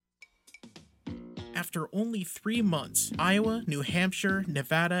After only 3 months, Iowa, New Hampshire,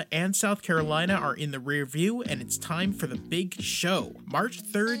 Nevada, and South Carolina are in the rear view, and it's time for the big show. March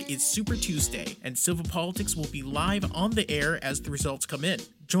 3rd is Super Tuesday, and Civil Politics will be live on the air as the results come in.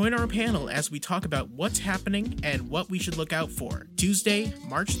 Join our panel as we talk about what's happening and what we should look out for. Tuesday,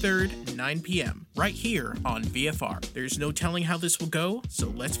 March 3rd, 9 p.m., right here on VFR. There's no telling how this will go, so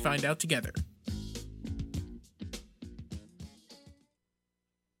let's find out together.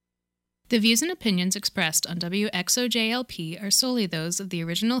 The views and opinions expressed on WXOJLP are solely those of the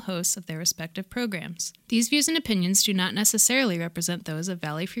original hosts of their respective programs. These views and opinions do not necessarily represent those of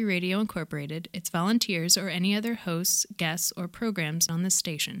Valley Free Radio Incorporated, its volunteers, or any other hosts, guests, or programs on this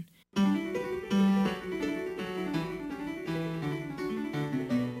station.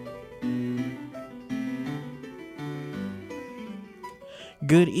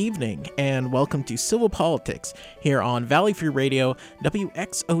 Good evening, and welcome to Civil Politics here on Valley Free Radio,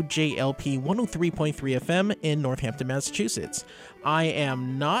 WXOJLP 103.3 FM in Northampton, Massachusetts. I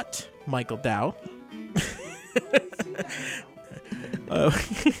am not Michael Dow.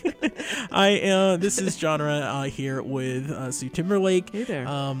 This is Genre here with Sue Timberlake. Hey there.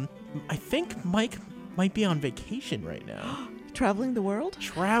 I think Mike might be on vacation right now. Traveling the world?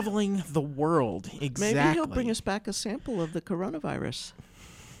 Traveling the world, exactly. Maybe he'll bring us back a sample of the coronavirus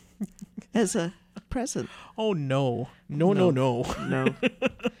as a present. Oh, no. No. No.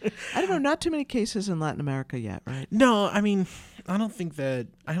 I don't know, not too many cases in Latin America yet, right? No, I mean, I don't think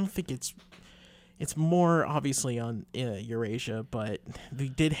it's more obviously on Eurasia, but we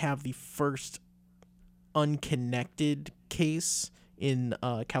did have the first unconnected case in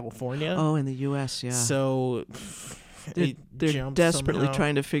California. Oh, in the U.S., yeah. So they're desperately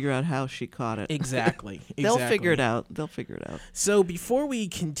trying to figure out how she caught it. Exactly. They'll figure it out. So before we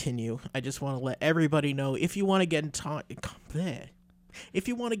continue, I just want to let everybody know if you want to get in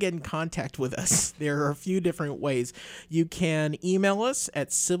contact with us, there are a few different ways. You can email us at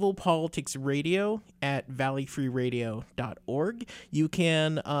civilpoliticsradio@valleyfreeradio.org. You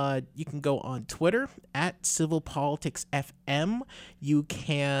can go on Twitter at civilpoliticsfm. You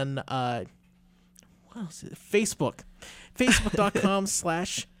can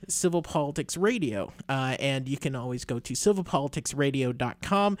Facebook.com/civilpoliticsradio. And you can always go to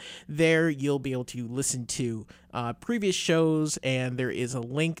civilpoliticsradio.com. There you'll be able to listen to previous shows, and there is a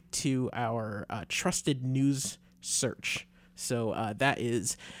link to our trusted news search. So that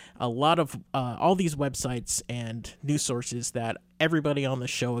is a lot of all these websites and news sources that everybody on the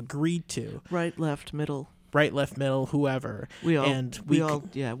show agreed to. Right, left, middle, whoever. We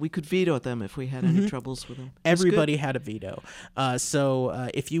could veto them if we had any troubles with them. Everybody had a veto. So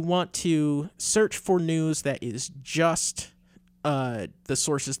if you want to search for news that is just the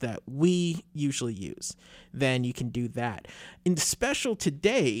sources that we usually use, then you can do that. And special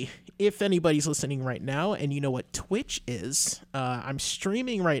today, if anybody's listening right now, and you know what Twitch is, I'm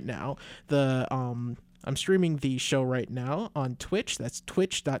streaming right now. I'm streaming the show right now on Twitch. That's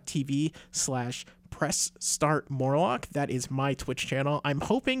twitch.tv/Press Start Morlock. That is my Twitch channel. I'm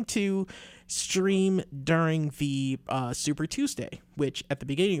hoping to stream during the Super Tuesday, which at the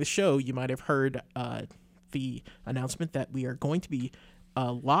beginning of the show, you might have heard the announcement that we are going to be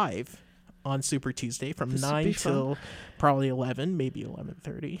live on Super Tuesday from 9 till probably 11, maybe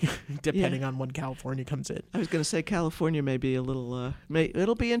 11:30, depending on when California comes in. I was going to say California may be a little,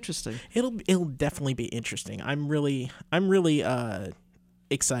 it'll be interesting. It'll definitely be interesting. I'm really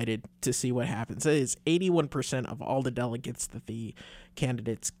excited to see what happens. It is 81% of all the delegates that the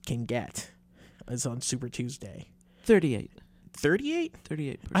candidates can get is on Super Tuesday. 38. 38?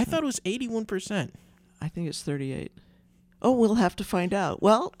 38%. I thought it was 81%. I think it's 38. Oh, we'll have to find out.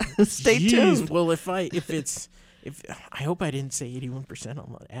 Well, stay tuned. Well, if I hope I didn't say 81%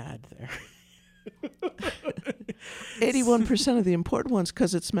 on the ad there. 81% of the important ones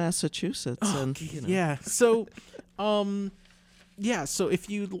because it's Massachusetts. Oh, and yeah. So, so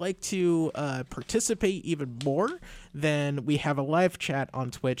if you'd like to participate even more, then we have a live chat on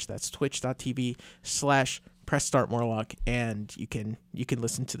Twitch. That's twitch.tv/Press Start Morlock, and you can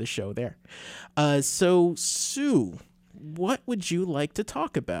listen to the show there. So Sue, what would you like to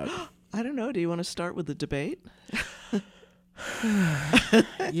talk about? I don't know. Do you want to start with the debate?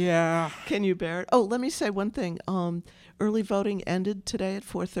 Yeah. Can you bear it? Oh, let me say one thing. Early voting ended today at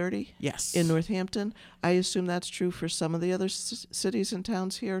 4:30. Yes. In Northampton. I assume that's true for some of the other cities and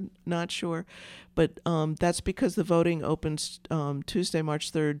towns here. Not sure. But that's because the voting opens Tuesday,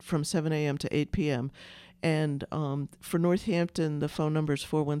 March 3rd from 7 a.m. to 8 p.m. And for Northampton, the phone number is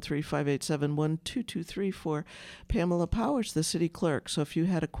 413-587-1223 for Pamela Powers, the city clerk. So if you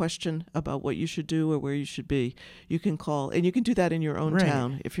had a question about what you should do or where you should be, you can call. And you can do that in your own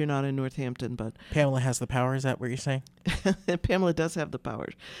town if you're not in Northampton. But Pamela has the power. Is that what you're saying? Pamela does have the power.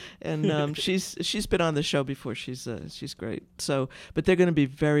 And she's been on the show before. She's great. So, but they're going to be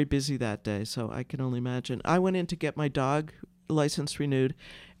very busy that day. So I can only imagine. I went in to get my dog license renewed,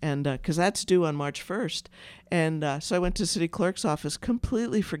 and because that's due on March 1st. And so I went to city clerk's office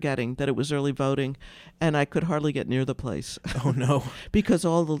completely forgetting that it was early voting, and I could hardly get near the place. Oh, no. Because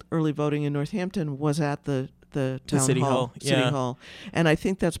all the early voting in Northampton was at the town city hall. City hall. And I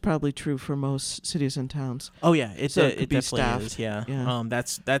think that's probably true for most cities and towns. Oh, yeah. It definitely staffed. is, yeah.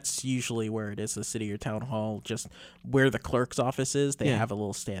 That's usually where it is, the city or town hall, just where the clerk's office is. They have a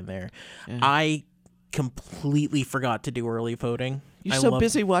little stand there. Yeah. I completely forgot to do early voting. You're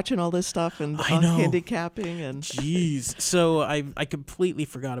busy watching all this stuff and handicapping and jeez. So I completely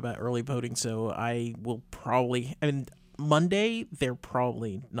forgot about early voting. So I will probably, Monday they're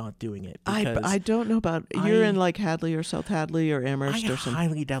probably not doing it. I don't know about you're in like Hadley or South Hadley or Amherst or something. I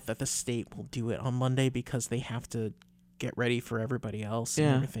highly doubt that the state will do it on Monday because they have to get ready for everybody else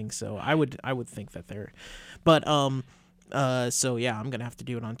and everything. So I would think that they're, but so yeah, I'm gonna have to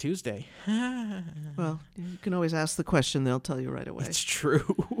do it on Tuesday. Well, you can always ask the question; they'll tell you right away. It's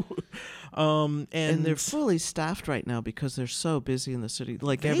true. And they're fully staffed right now because they're so busy in the city.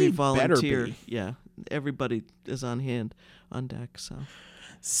 Like every volunteer, everybody is on hand, on deck.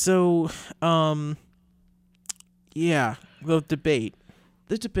 So, the debate.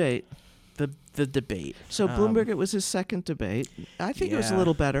 The debate. So Bloomberg, it was his second debate. I think it was a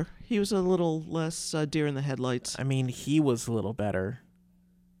little better. He was a little less deer in the headlights. He was a little better.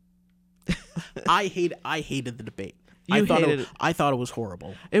 I hated the debate. I thought it was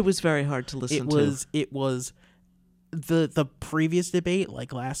horrible. It was very hard to listen to. It was the previous debate,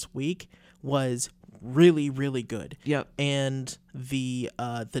 like last week, was really, really good. Yep. And the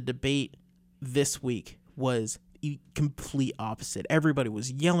debate this week was complete opposite. Everybody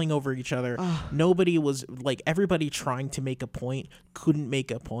was yelling over each other. Nobody was everybody trying to make a point couldn't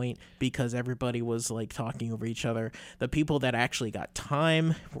make a point because everybody was talking over each other. The people that actually got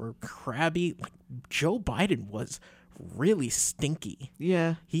time were crabby. Joe Biden was really stinky.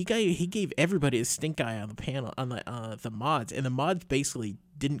 Yeah, he gave everybody a stink eye on the panel, on the mods, and the mods basically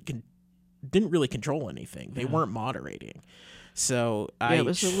didn't really control anything. They weren't moderating. So it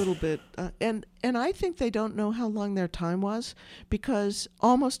was a little bit, and I think they don't know how long their time was because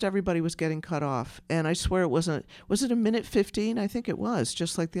almost everybody was getting cut off, and I swear it wasn't. Was it a minute 15? I think it was,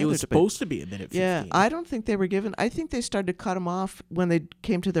 just like the other. It was supposed to be a minute 15. Yeah, I don't think they were given. I think they started to cut them off when they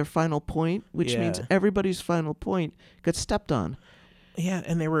came to their final point, which means everybody's final point got stepped on. Yeah,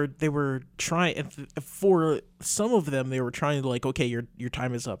 and they were trying, for some of them they were trying to okay, your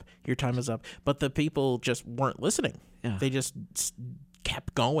time is up, but the people just weren't listening. Yeah. They just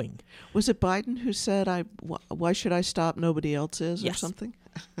kept going. Was it Biden who said, why should I stop? Nobody else is, or something?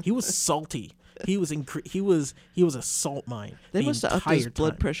 He was salty. He was a salt mine. They must have upped his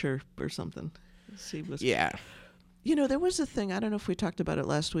blood pressure or something. Yeah. You know, there was a thing, I don't know if we talked about it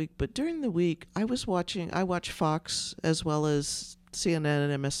last week, but during the week I watched Fox as well as CNN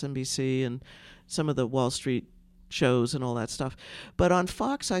and MSNBC and some of the Wall Street shows and all that stuff. But on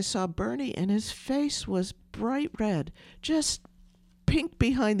Fox, I saw Bernie, and his face was bright red, just pink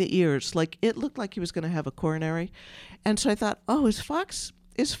behind the ears. It looked like he was going to have a coronary. And so I thought,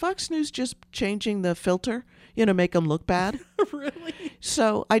 is Fox News just changing the filter, make them look bad? Really?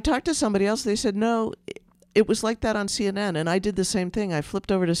 So I talked to somebody else. They said, no, it was like that on CNN, and I did the same thing. I flipped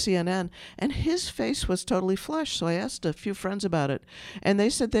over to CNN, and his face was totally flushed. So I asked a few friends about it, and they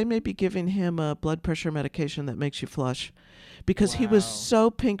said they may be giving him a blood pressure medication that makes you flush because he was so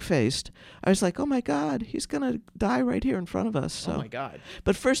pink-faced. I was like, oh, my God, he's going to die right here in front of us. So. Oh, my God.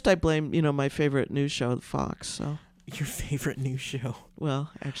 But first I blame, my favorite news show, Fox. So. Your favorite news show? Well,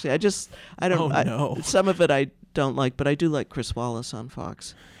 actually, I don't. Oh, no. Some of it I don't like, but I do like Chris Wallace on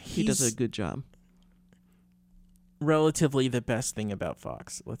Fox. He does a good job. Relatively the best thing about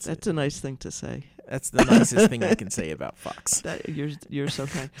Fox. That's a nice thing to say. That's the nicest thing I can say about Fox. You're so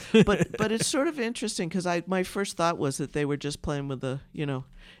kind. But it's sort of interesting because my first thought was that they were just playing with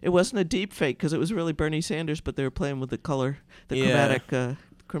it wasn't a deep fake because it was really Bernie Sanders, but they were playing with the color,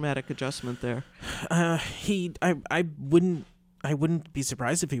 chromatic adjustment there. I wouldn't be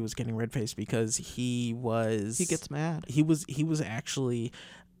surprised if he was getting red-faced because he gets mad. He was actually.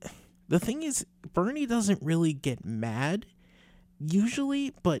 The thing is, Bernie doesn't really get mad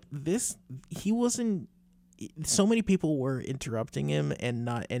usually, but he wasn't so many people were interrupting him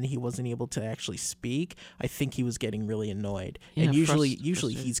and he wasn't able to actually speak. I think he was getting really annoyed. Yeah, and usually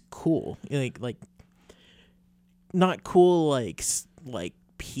frustrated. he's cool, like not cool like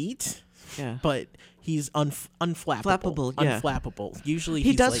Pete, Yeah. but he's unflappable. Flappable, yeah. Unflappable. Usually He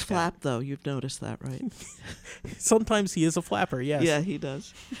he's does like flap, though. You've noticed that, right? that. Sometimes he is a flapper. Yes. Yeah, he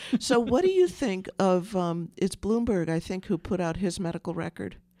does. So what do you think of, it's Bloomberg, I think, who put out his medical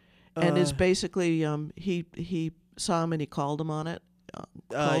record? And is basically, he saw him and he called him on it.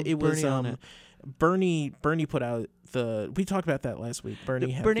 Called It was Bernie on it. Bernie put out we talked about that last week.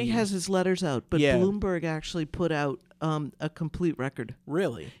 Bernie has his letters out, but Yeah. Bloomberg actually put out a complete record.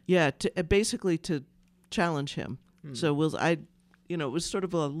 really. Yeah, basically to challenge him. So it was sort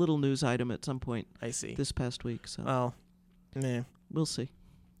of a little news item at some point I see. this past week. So Oh, nah. we'll see.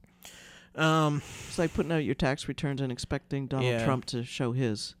 Um, It's like putting out your tax returns and expecting Donald Yeah. Trump to show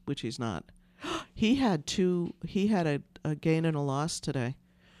his, which he's not. He had a gain and a loss today,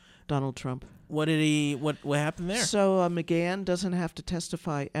 Donald Trump. what happened there? So McGahn doesn't have to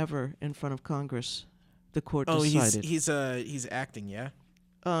testify ever in front of Congress. The court Oh, decided. he's acting, yeah.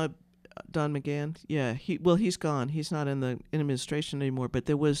 Don McGahn, yeah. He's gone. He's not in the administration anymore. But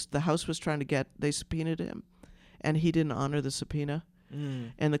the House was trying to they subpoenaed him, and he didn't honor the subpoena.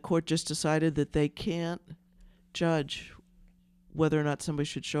 And the court just decided that they can't judge whether or not somebody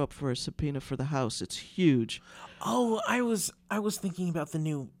should show up for a subpoena for the House. It's huge. Oh, I was thinking about the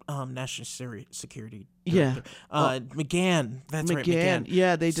new national security Yeah. director. McGahn. That's right, McGahn.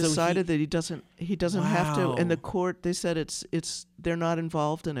 Yeah, they So decided that he doesn't have to. Wow. And the court, they said they're not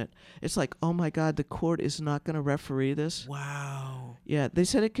involved in it. It's like, oh my God, the court is not going to referee this. Wow. Yeah, they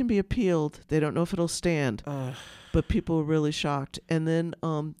said it can be appealed. They don't know if it'll stand. But people were really shocked. And then,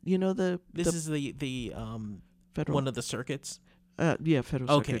 This is the federal one of the circuits.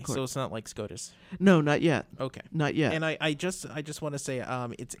 Federal Okay, Circuit Court. so it's not like SCOTUS. No, not yet. Okay. Not yet. And I just want to say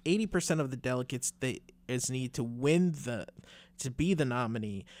it's 80% of the delegates need to win to be the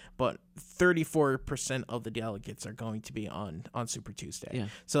nominee, but 34% of the delegates are going to be on Super Tuesday. Yeah.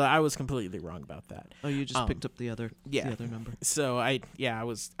 So I was completely wrong about that. Oh, you just picked up the other number. So I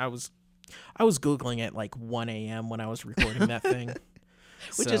was Googling at like 1 a.m. when I was recording that thing.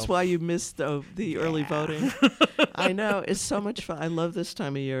 Which is why you missed the early voting. I know. It's so much fun. I love this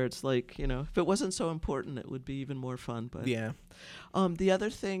time of year. It's like, if it wasn't so important, it would be even more fun. But Yeah. The other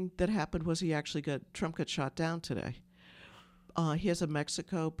thing that happened was Trump got shot down today. He has a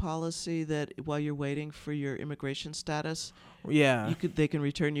Mexico policy that while you're waiting for your immigration status, Yeah. they can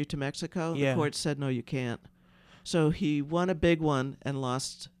return you to Mexico. Yeah. The court said, no, you can't. So he won a big one and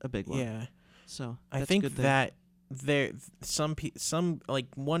lost a big one. Yeah. So I that's think a good thing. that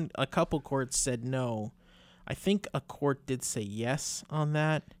a couple courts said no. I think a court did say yes on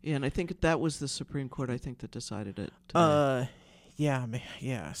that. Yeah, and I think that was the Supreme Court, I think, that decided it today.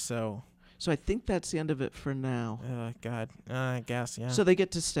 Yeah. So, So I think that's the end of it for now. God, I guess, yeah. So they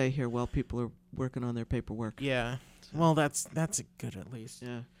get to stay here while people are working on their paperwork. Yeah. Well, that's good at least.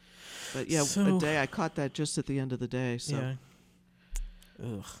 Yeah. But yeah, So- a day I caught that just at the end of the day. So Yeah.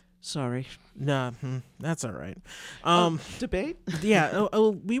 Ugh. sorry. Nah, that's all right. Debate? Yeah.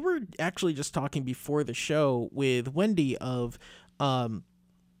 We were actually just talking before the show with Wendy of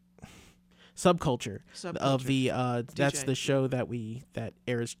Subculture. Of the that's DJ. the show that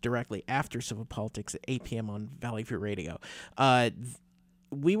airs directly after Civil Politics at 8 p.m. on Valley Free Radio.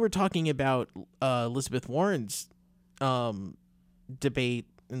 We were talking about Elizabeth Warren's debate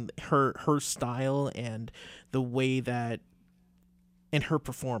and her style and the way that and her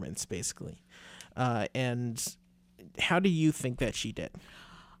performance basically. And how do you think that she did?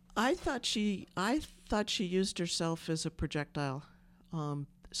 I thought she used herself as a projectile,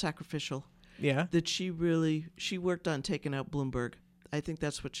 sacrificial. Yeah. That she worked on taking out Bloomberg. I think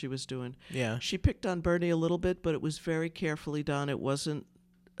that's what she was doing. Yeah. She picked on Bernie a little bit, but it was very carefully done. It wasn't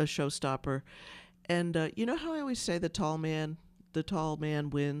a showstopper. And you know how I always say the tall man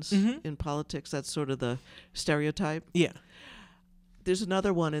wins in politics? That's sort of the stereotype. Yeah. There's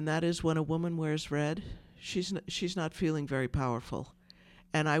another one, and that is when a woman wears red, she's not feeling very powerful.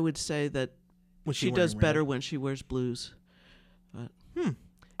 And I would say that she does better when she wears blues.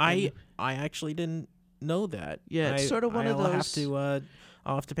 I actually didn't know that. Yeah, it's sort of one of those.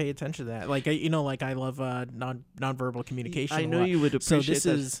 I'll have to pay attention to that. Like I love nonverbal communication. I a know lot. you would appreciate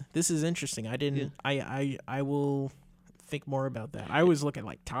so that. this is interesting. I didn't. Yeah. I will think more about that. I always look at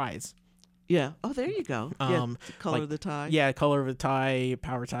like ties. Yeah. Oh, there you go. The color like, of the tie. Yeah, color of the tie,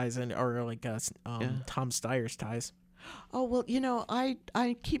 power ties, or like Tom Steyer's ties. Oh, well,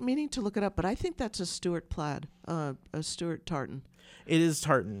 I keep meaning to look it up, but I think that's a Stuart plaid, a Stuart tartan. It is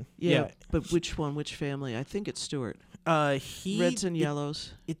tartan. Yeah. But which one? Which family? I think it's Stuart. Reds and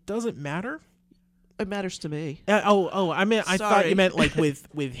yellows. It doesn't matter. It matters to me. I thought you meant like with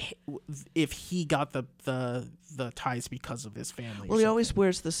if he got the ties because of his family. Well, he always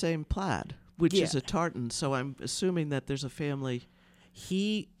wears the same plaid, which is a tartan. So I'm assuming that there's a family.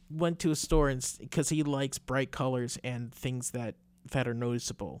 He went to a store and because he likes bright colors and things that are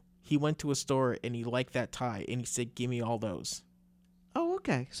noticeable. He went to a store and he liked that tie and he said, "Give me all those." Oh,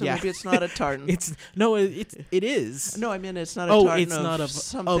 okay. So maybe it's not a tartan. It is. No, I mean it's not a tartan. It's not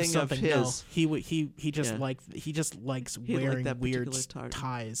something of his. No. He just likes wearing weird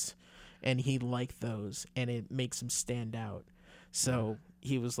ties, and he liked those, and it makes him stand out. So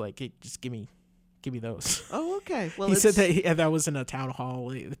he was like, hey, "Just give me those." Oh, okay. Well, he said that was in a town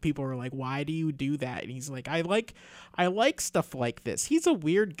hall. People were like, "Why do you do that?" And he's like, "I like stuff like this." He's a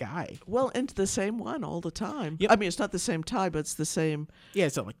weird guy. Well, and the same one all the time. Yep. I mean, it's not the same tie, but it's the same. Yeah,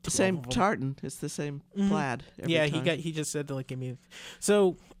 it's like the same tartan. It's the same plaid. Every time. He just said to like give me.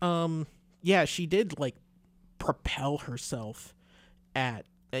 So, yeah, she did like propel herself at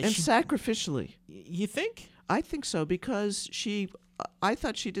and sacrificially. You think? I think so because I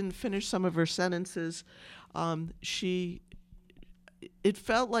thought she didn't finish some of her sentences. It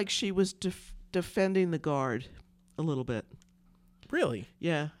felt like she was defending the guard a little bit. Really?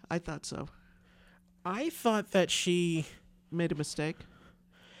 Yeah, I thought so. I thought that she made a mistake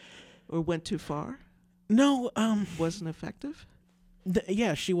or went too far. No, wasn't effective.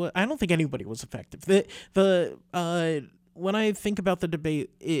 Yeah, she was. I don't think anybody was effective. When I think about the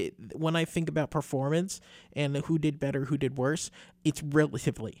debate, when I think about performance and who did better, who did worse, it's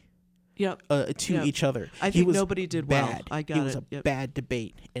relatively to each other. I think nobody did bad. Well. I got it. It was a bad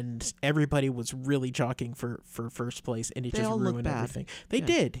debate, and everybody was really jockeying for first place, and it just ruined everything. They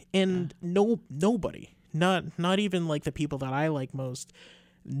did, and nobody, not even like the people that I like most,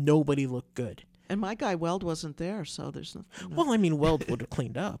 nobody looked good. And my guy Weld wasn't there, so there's no. Well, I mean, Weld would have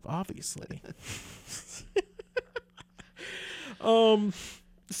cleaned up, obviously.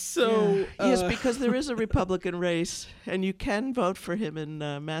 Yes, because there is a Republican race, and you can vote for him in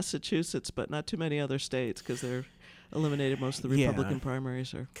Massachusetts, but not too many other states because they're eliminated most of the Republican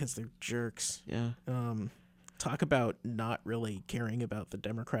primaries. Because they're jerks. Yeah. Talk about not really caring about the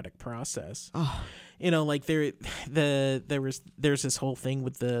democratic process. Oh. Like there's this whole thing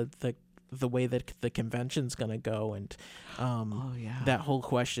with the way that the convention's gonna go, and that whole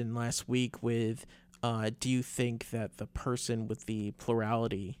question last week with. Do you think that the person with the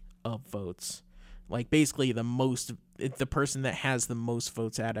plurality of votes, like basically the person that has the most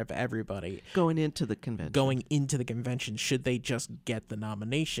votes out of everybody going into the convention, should they just get the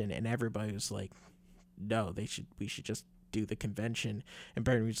nomination? And everybody was like, no, we should just do the convention. And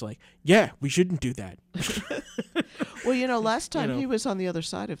Bernie was like, yeah, we shouldn't do that. Well, last time he was on the other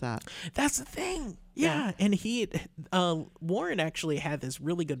side of that. That's the thing. Yeah. And Warren actually had this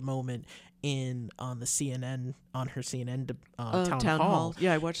really good moment on her CNN town hall.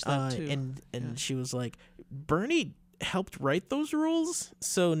 Yeah, I watched that too. And she was like, Bernie helped write those rules,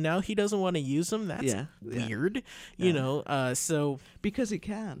 so now he doesn't want to use them. That's weird, so because he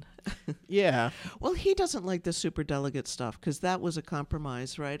can. Yeah. Well, he doesn't like the superdelegate stuff because that was a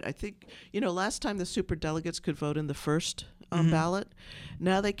compromise, right? I think last time the superdelegates could vote in the first ballot.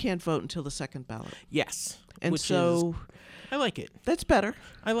 Now they can't vote until the second ballot. Yes, and I like it. That's better.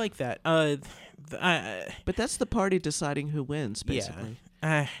 I like that. But that's the party deciding who wins, basically.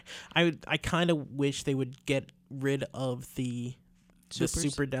 Yeah. I kind of wish they would get rid of the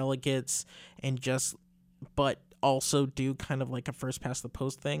superdelegates and but also do kind of like a first past the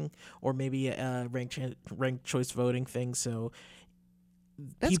post thing, or maybe a ranked choice voting thing. So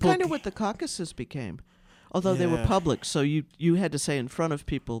that's kind of what the caucuses became. Although they were public, so you had to say in front of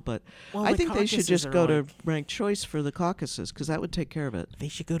people. But I think they should just go to ranked choice for the caucuses because that would take care of it. They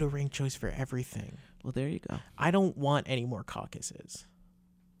should go to ranked choice for everything. Well, there you go. I don't want any more caucuses.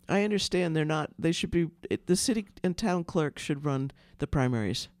 I understand they're not. They should be. The city and town clerk should run the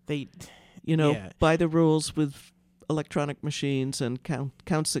primaries. By the rules with electronic machines and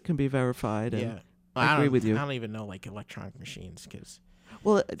counts that can be verified. And I agree with you. I don't even know like electronic machines because.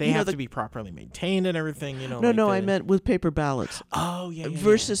 Well, they have to be properly maintained and everything, No, I meant with paper ballots. Oh, yeah.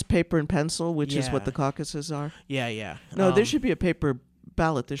 Versus paper and pencil, which is what the caucuses are. Yeah. No, there should be a paper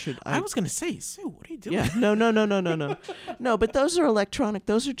ballot. There should. I was going to say, Sue, what are you doing? Yeah, no. No, but those are electronic.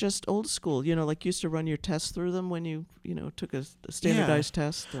 Those are just old school. Like you used to run your tests through them when you took a standardized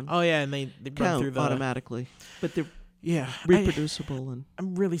test. And and they run count through automatically. But they're Yeah, reproducible. And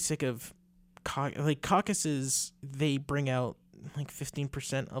I'm really sick of caucuses, they bring out like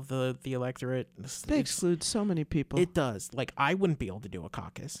 15% of the electorate. They exclude so many people. It does. Like, I wouldn't be able to do a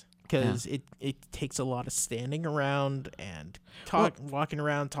caucus because it takes a lot of standing around and walking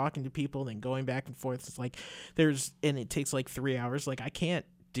around, talking to people, then going back and forth. It's like and it takes like 3 hours. Like, I can't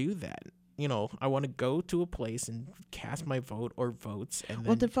do that. I want to go to a place and cast my vote or votes. And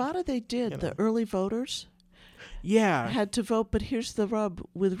then, Nevada, they did. The early voters had to vote. But here's the rub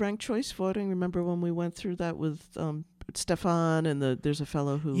with ranked choice voting. Remember when we went through that with Stefan and there's a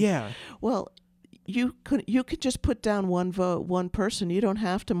fellow who... Yeah. Well, you could just put down one vote, one person. You don't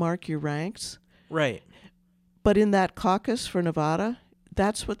have to mark your ranks. Right. But in that caucus for Nevada,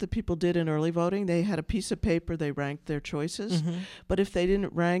 that's what the people did in early voting. They had a piece of paper. They ranked their choices. Mm-hmm. But if they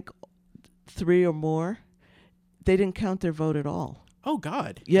didn't rank 3 or more, they didn't count their vote at all. Oh,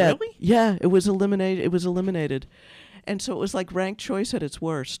 God. Yeah. Really? Yeah. It was eliminated. And so it was like ranked choice at its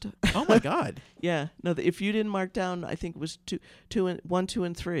worst. Oh my God! Yeah, no. If you didn't mark down, I think it was 1, 2,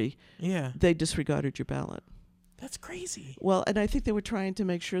 and 3. Yeah, they disregarded your ballot. That's crazy. Well, and I think they were trying to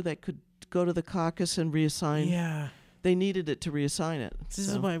make sure they could go to the caucus and reassign. Yeah, they needed it to reassign it. This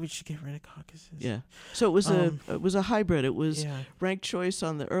is why we should get rid of caucuses. Yeah. So it was a hybrid. It was ranked choice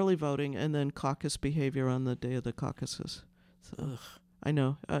on the early voting and then caucus behavior on the day of the caucuses. So, I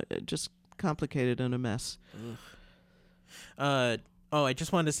know, just complicated and a mess. Ugh. I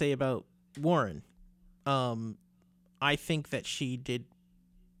just wanted to say about Warren. I think that she did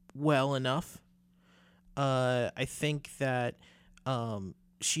well enough. I think that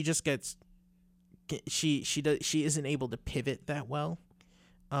she just gets she isn't able to pivot that well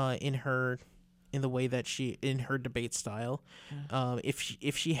in the way that in her debate style.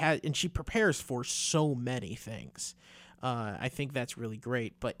 If she had, and she prepares for so many things. I think that's really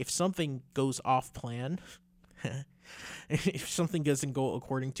great. But if something goes off plan, if something doesn't go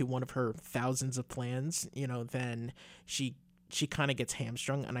according to one of her thousands of plans, then she kind of gets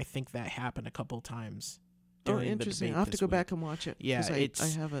hamstrung, and I think that happened a couple times. Interesting. I'll have to go back and watch it. Yeah, I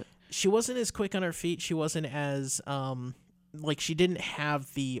have it. She wasn't as quick on her feet. She wasn't as she didn't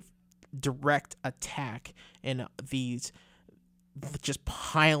have the direct attack and these just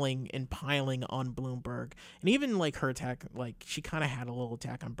piling on Bloomberg, and even like her attack, like she kind of had a little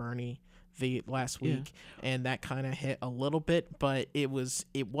attack on Bernie the last week, and that kind of hit a little bit, but it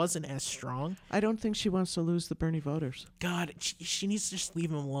wasn't as strong. I don't think she wants to lose the Bernie voters. God, she needs to just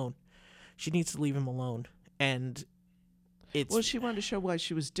leave him alone. She needs to leave him alone, and she wanted to show why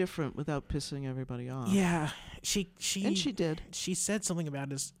she was different without pissing everybody off. Yeah, and she did. She said something about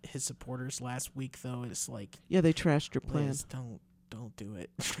his supporters last week, though. It's like, they trashed her plan. Liz, don't do it.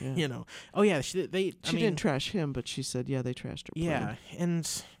 Yeah. Oh yeah, she didn't trash him, but she said they trashed her plan. Yeah,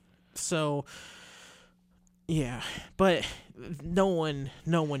 and so but no one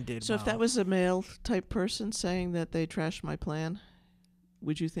did. So if that was a male type person saying that they trashed my plan,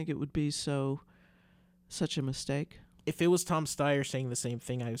 would you think it would be such a mistake? If it was Tom Steyer saying the same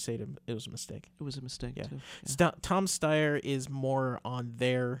thing, I would say it was a mistake. It was a mistake, too. Yeah. Tom Steyer is more on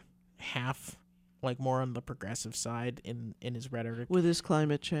their half, like more on the progressive side in his rhetoric. With his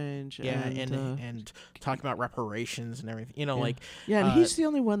climate change. Yeah, and talking about reparations and everything. And he's the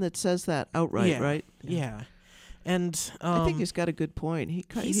only one that says that outright, right? Yeah. And I think he's got a good point.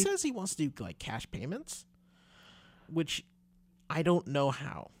 He says he wants to do like cash payments, which I don't know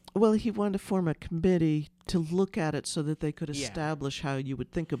how. Well, he wanted to form a committee to look at it so that they could establish how you would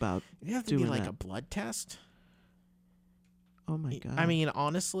think about doing that. You have to be like a blood test. Oh my God! I mean,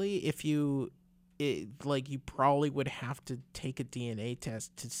 honestly, if you probably would have to take a DNA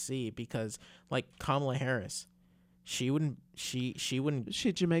test to see, because like Kamala Harris, she wouldn't. She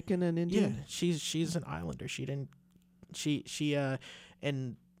Jamaican and Indian? Yeah, she's an islander.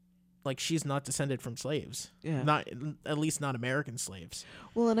 And like she's not descended from slaves. Yeah. Not at least not American slaves.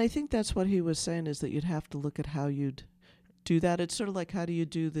 Well, and I think that's what he was saying, is that you'd have to look at how you'd do that. It's sort of like, how do you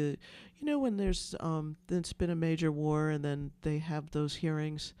do when there's been a major war and then they have those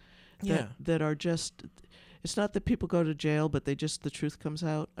hearings that are just, it's not that people go to jail, but the truth comes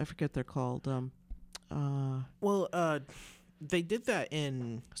out. I forget they're called. They did that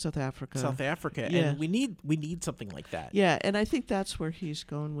in South Africa, and we need something like that. Yeah, and I think that's where he's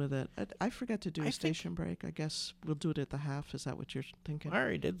going with it. I forgot to do a station break. I guess we'll do it at the half. Is that what you're thinking? I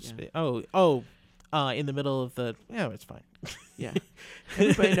already did. In the middle of the... Yeah, it's fine. Yeah.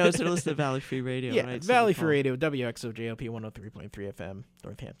 Everybody knows to listen to Valley Free Radio, right? Valley Free Radio, WXOJLP 103.3 FM,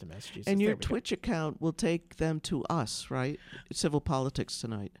 Northampton, Massachusetts. And your Twitch account will take them to us, right? Civil Politics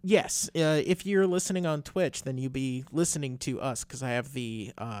Tonight. Yes. If you're listening on Twitch, then you'll be listening to us, because I have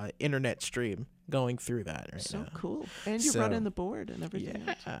the internet stream going through that right So now. cool. And you're So, running the board and everything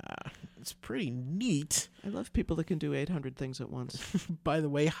else. Yeah, it's pretty neat. I love people that can do 800 things at once. By the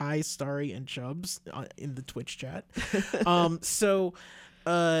way, hi Starry and Chubbs in the Twitch chat.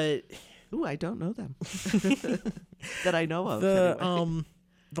 Ooh, I don't know them. That I know of. The anyway.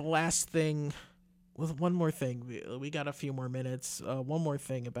 the last thing, well, one more thing. We got a few more minutes. One more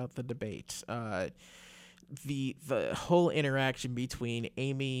thing about the debate. The whole interaction between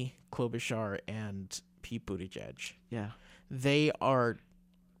Amy Klobuchar and Pete Buttigieg. Yeah. They are.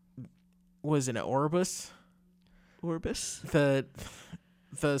 Was it an Orbis? Orbis?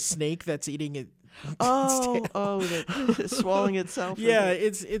 The snake that's eating it. That swallowing itself. Yeah,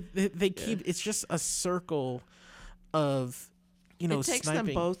 they keep. It's just a circle of. It takes sniping.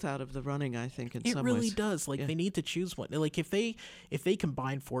 them both out of the running, I think, in It some really ways. does. Like, they need to choose one. Like, if they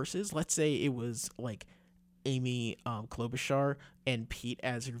combine forces, let's say it was like Amy Klobuchar and Pete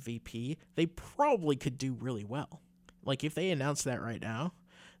as her VP, they probably could do really well. Like, if they announced that right now,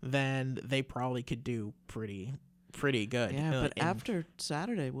 then they probably could do pretty good. Yeah, but after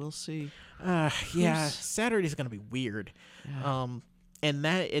Saturday, we'll see. Saturday's gonna be weird. Yeah.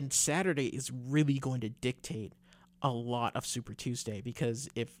 And Saturday is really going to dictate a lot of Super Tuesday, because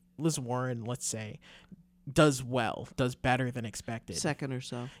if Liz Warren, let's say, does better than expected, Second or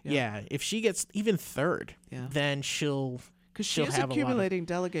so. yeah, if she gets even third, Yeah. then she'll Because she's accumulating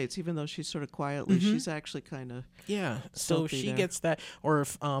delegates, even though she's sort of quietly. She's actually kind of. Yeah, so if Stealthy she there. gets that, or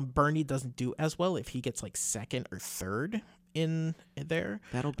if Bernie doesn't do as well, if he gets like second or third in there,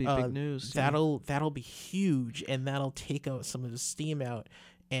 That'll be big news. yeah. That'll be huge, and that'll take out some of the steam out,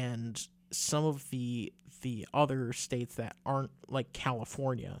 and some of the other states that aren't like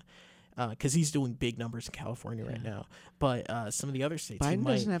California, because he's doing big numbers in California right now. But some of the other states, Biden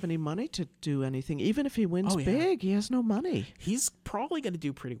doesn't have any money to do anything. Even if he wins big, he has no money. He's probably going to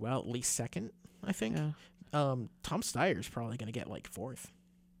do pretty well, at least second, I think. Yeah. Tom Steyer's probably going to get like fourth,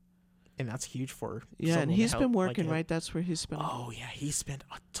 and that's huge for Yeah, someone and he's to been help, working, like, right? That's where he's been. Oh yeah, he spent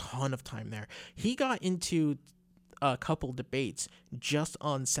a ton of time there. He got into a couple debates just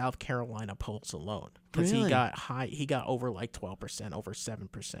on South Carolina polls alone, because he Really? got high. He got over like 12%, over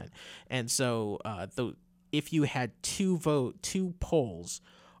 7%, and so if you had two polls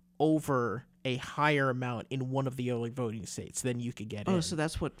over a higher amount in one of the early voting states, then you could get in. Oh, so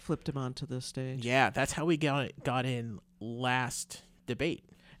that's what flipped him onto the stage. Yeah, that's how we got in last debate.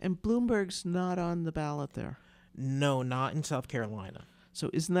 And Bloomberg's not on the ballot there. No, not in South Carolina. So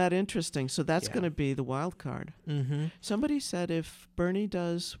isn't that interesting? So that's Yeah. going to be the wild card. Mm-hmm. Somebody said if Bernie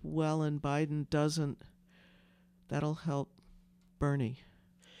does well and Biden doesn't, that'll help Bernie.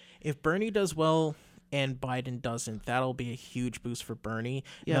 If Bernie does well and Biden doesn't, that'll be a huge boost for Bernie.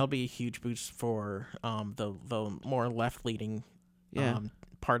 Yeah. That'll be a huge boost for the more left-leaning Yeah.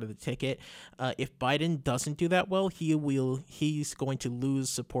 part of the ticket. If Biden doesn't do that well, he's going to lose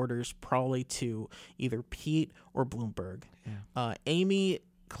supporters probably to either Pete or Bloomberg. Yeah. Amy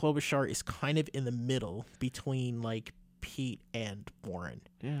Klobuchar is kind of in the middle between like Pete and Warren.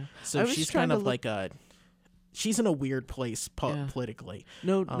 Yeah. So I was she's trying kind to of like she's in a weird place Yeah. politically.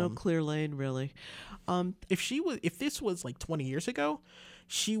 No clear lane, really. If this was like 20 years ago,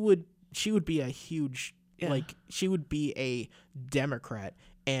 she would be a huge she would be a Democrat,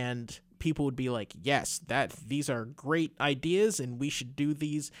 and people would be like, yes, these are great ideas and we should do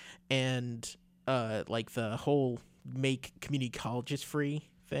these, and like the whole make community colleges free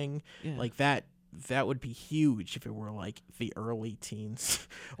thing, Yeah. like that would be huge if it were like the early teens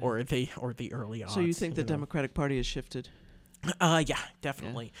or the early aughts. So you think the know? Democratic Party has shifted? Yeah,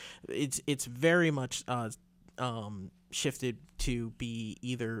 definitely. It's very much shifted to be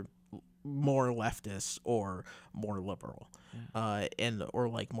either more leftist or more liberal, or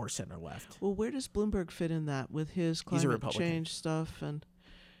like more center left. Well, where does Bloomberg fit in that with his He's a climate Republican. change stuff? And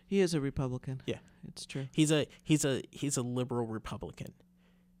he is a Republican. Yeah, it's true. he's a liberal Republican.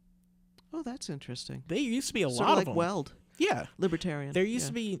 Oh, that's interesting. There used to be a Sort lot of like them. Weld, Yeah, libertarian. there used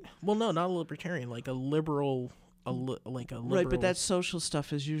to be. Well, no, not a libertarian, like a liberal. Like a liberal. Right, but that social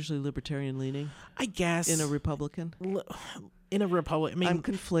stuff is usually libertarian leaning I guess in a Republican. in a Republic. I mean, I'm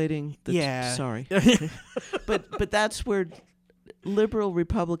conflating. yeah. Sorry, but that's where liberal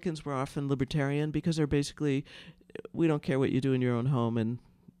Republicans were often libertarian, because they're basically, we don't care what you do in your own home, and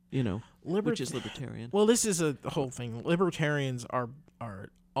which is libertarian. Well, this is a whole thing. Libertarians are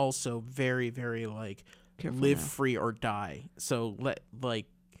also very, very like Careful live now. free or die. So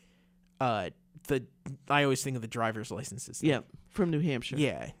I always think of the driver's licenses thing. Yeah, from New Hampshire.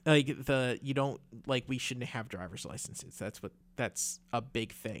 Yeah, like you don't like we shouldn't have driver's licenses. That's a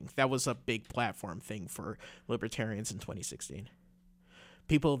big thing. That was a big platform thing for libertarians in 2016.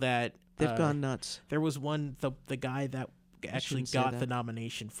 people that They've gone nuts. There was one, the guy that actually got the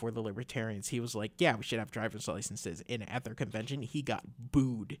nomination for the Libertarians. He was like, yeah, we should have driver's licenses. And at their convention, he got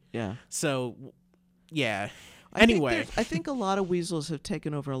booed. Yeah. So, yeah. Anyway. I think a lot of weasels have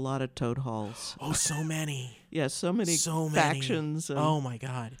taken over a lot of toad halls. Oh, so many. Yeah, so many factions. Oh, my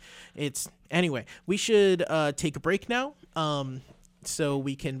God. Anyway, we should take a break now. So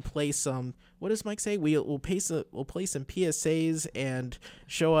we can play some. What does Mike say? We'll play some PSAs and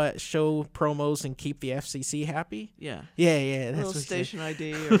show promos and keep the FCC happy. Yeah. That's a little station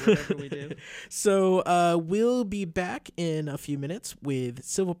ID or whatever we do. So we'll be back in a few minutes with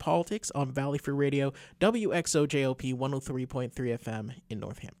Civil Politics on Valley Free Radio, WXOJLP 103.3 FM in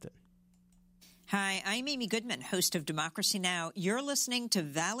Northampton. Hi, I'm Amy Goodman, host of Democracy Now! You're listening to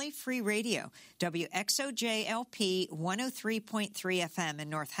Valley Free Radio, WXOJLP 103.3 FM in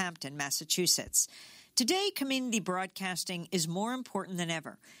Northampton, Massachusetts. Today, community broadcasting is more important than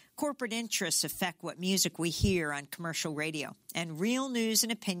ever. Corporate interests affect what music we hear on commercial radio, and real news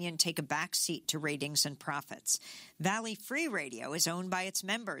and opinion take a back seat to ratings and profits. Valley Free Radio is owned by its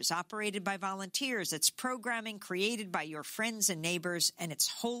members, operated by volunteers, its programming created by your friends and neighbors, and it's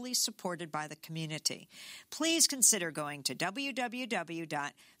wholly supported by the community. Please consider going to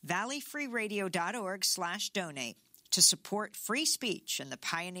www.valleyfreeradio.org/donate to support free speech in the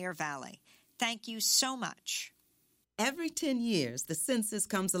Pioneer Valley. Thank you so much. Every 10 years, the census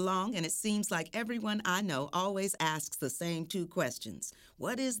comes along, and it seems like everyone I know always asks the same two questions.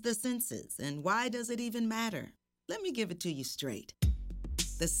 What is the census, and why does it even matter? Let me give it to you straight.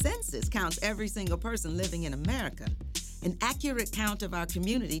 The census counts every single person living in America. An accurate count of our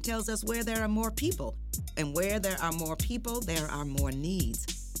community tells us where there are more people, and where there are more people, there are more needs.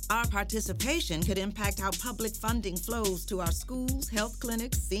 Our participation could impact how public funding flows to our schools, health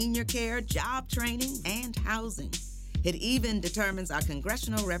clinics, senior care, job training, and housing. It even determines our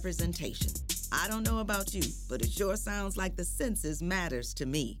congressional representation. I don't know about you, but it sure sounds like the census matters to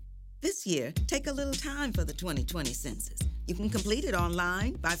me. This year, take a little time for the 2020 census. You can complete it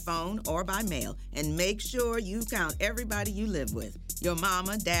online, by phone, or by mail, and make sure you count everybody you live with. Your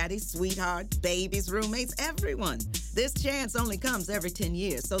mama, daddy, sweetheart, babies, roommates, everyone. This chance only comes every 10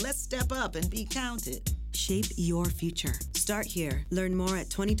 years, so let's step up and be counted. Shape your future. Start here. Learn more at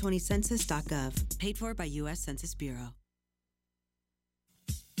 2020census.gov. Paid for by U.S. Census Bureau.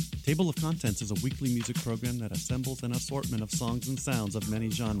 Table of Contents is a weekly music program that assembles an assortment of songs and sounds of many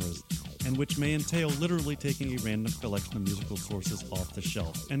genres, and which may entail literally taking a random collection of musical sources off the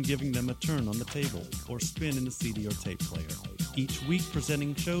shelf and giving them a turn on the table or spin in the CD or tape player. Each week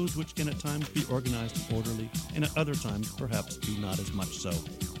presenting shows which can at times be organized orderly and at other times perhaps be not as much so,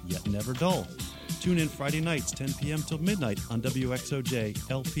 yet never dull. Tune in Friday nights, 10 p.m. till midnight on WXOJ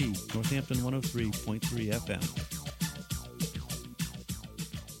LP, Northampton 103.3 FM.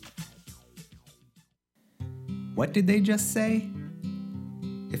 What did they just say?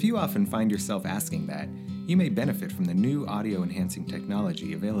 If you often find yourself asking that, you may benefit from the new audio-enhancing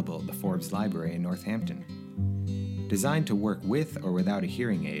technology available at the Forbes Library in Northampton. Designed to work with or without a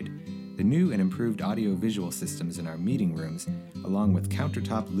hearing aid, the new and improved audio-visual systems in our meeting rooms, along with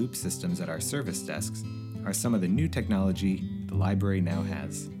countertop loop systems at our service desks, are some of the new technology the library now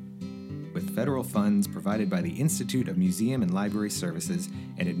has. With federal funds provided by the Institute of Museum and Library Services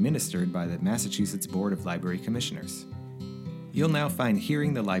and administered by the Massachusetts Board of Library Commissioners. You'll now find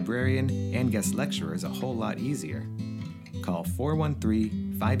hearing the librarian and guest lecturers a whole lot easier. Call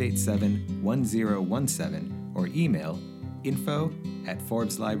 413-587-1017 or email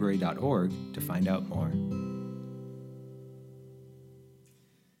info@forbeslibrary.org to find out more.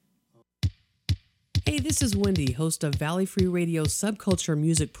 Hey, this is Wendy, host of Valley Free Radio's Subculture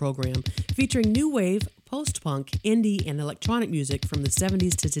Music program, featuring new wave, post-punk, indie, and electronic music from the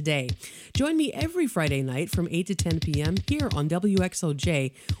 70s to today. Join me every Friday night from 8 to 10 p.m. here on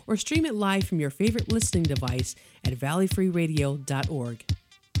WXOJ, or stream it live from your favorite listening device at valleyfreeradio.org.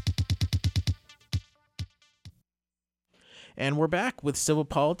 And we're back with Civil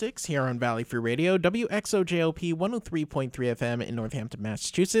Politics here on Valley Free Radio, WXOJLP 103.3 FM in Northampton,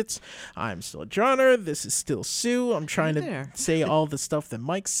 Massachusetts. I'm still Johnner. This is still Sue. I'm trying to say all the stuff that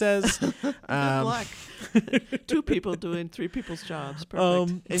Mike says. Good luck. 2 people doing 3 people's jobs.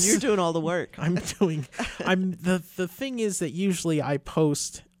 Perfect. And you're doing all the work. The thing is that usually I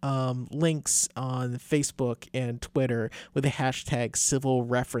post links on Facebook and Twitter with the hashtag civil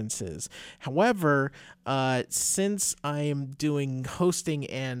references. However, since I am doing hosting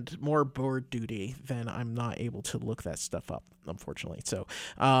and more board duty, then I'm not able to look that stuff up, unfortunately. So,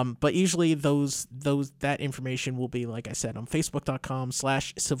 but usually that information will be, like I said, on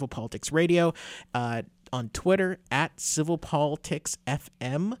Facebook.com/civilpoliticsradio. on Twitter at Civil Politics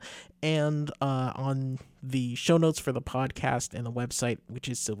FM, and on the show notes for the podcast and the website, which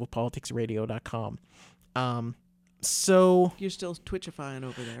is civilpoliticsradio.com. So You're still Twitchifying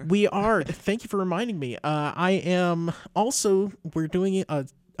over there. we are. Thank you for reminding me. I am also. We're doing a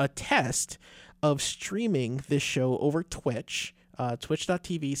test of streaming this show over Twitch.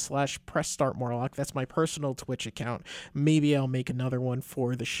 Twitch.tv/PressStartMorlock. That's my personal Twitch account. Maybe I'll make another one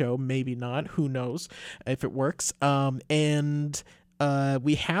for the show. Maybe not. Who knows if it works. And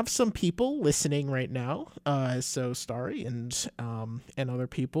we have some people listening right now. So Starry and other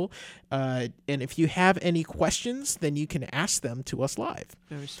people. And if you have any questions, then you can ask them to us live.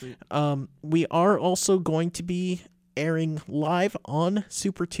 Very sweet. We are also going to be airing live on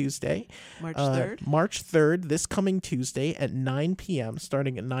Super Tuesday, March 3rd. March 3rd, this coming Tuesday at 9 p.m.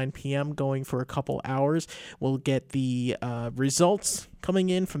 Starting at 9 p.m., going for a couple hours. We'll get the results coming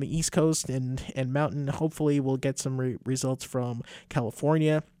in from the East Coast and Mountain. Hopefully, we'll get some results from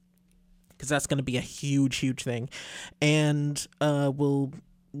California, because that's going to be a huge thing. And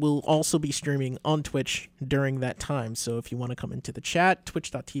we'll also be streaming on Twitch during that time. So if you want to come into the chat,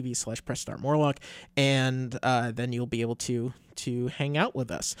 twitch.tv/PressStartMorlock, and then you'll be able to hang out with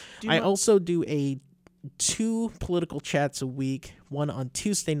us. I also do 2 political chats a week, one on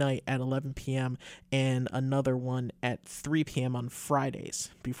Tuesday night at 11 p.m. and another one at 3 p.m. on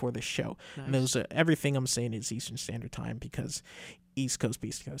Fridays before the show. Nice. And those everything I'm saying is Eastern Standard Time, because East Coast,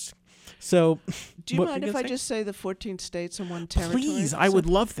 East Coast. So, do you mind if I just say the 14 states and one territory? Please, I would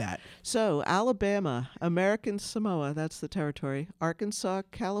love that. So, Alabama, American Samoa, that's the territory. Arkansas,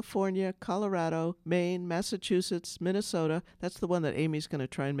 California, Colorado, Maine, Massachusetts, Minnesota, that's the one that Amy's going to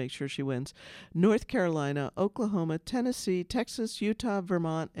try and make sure she wins. North Carolina, Oklahoma, Tennessee, Texas, Utah,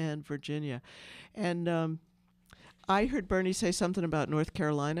 Vermont, and Virginia. And I heard Bernie say something about North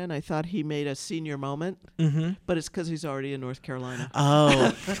Carolina, and I thought he made a senior moment, but it's because he's already in North Carolina.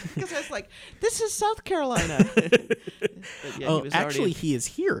 Oh. Because I was like, this is South Carolina. Yeah, he is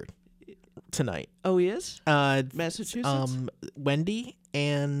here tonight. Oh, he is? Massachusetts? Wendy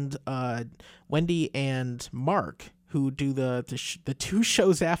and Mark, who do the 2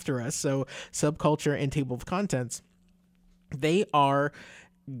 shows after us, so Subculture and Table of Contents, they are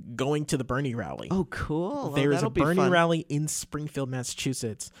going to the Bernie rally. Oh, cool. There's a Bernie rally in Springfield,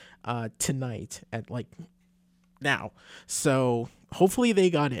 Massachusetts tonight at now. So hopefully they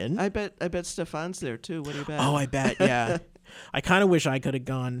got in. I bet Stefan's there too. What do you bet? Oh, I bet, yeah. I kind of wish I could have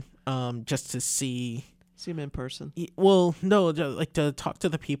gone just to see him in person. Well, no, to talk to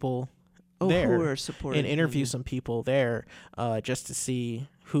the people there who are supporting and interview some people there, just to see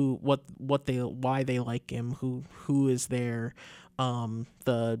why they like him, who is there.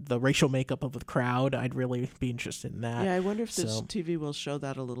 The racial makeup of the crowd, I'd really be interested in that. Yeah, I wonder if this TV will show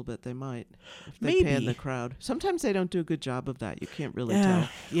that a little bit. They might. If they Maybe. pan the crowd. Sometimes they don't do a good job of that. You can't really tell.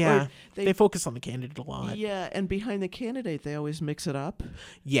 Yeah, they focus on the candidate a lot. Yeah, and behind the candidate, they always mix it up.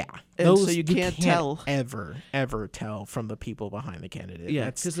 Yeah. And so you can't tell. ever tell from the people behind the candidate.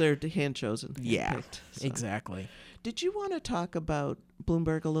 Yeah, because they're hand-chosen. Yeah, hand-picked, so. Exactly. Did you want to talk about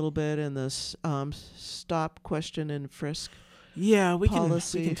Bloomberg a little bit and this stop, question, and frisk? Yeah, we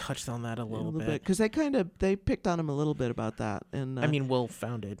policy can touch on that a little bit, because they picked on him a little bit about that, and I mean, Will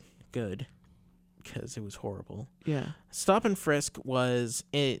found it good because it was horrible. Yeah, stop and frisk was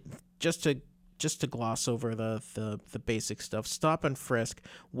it. Just to gloss over the basic stuff. Stop and frisk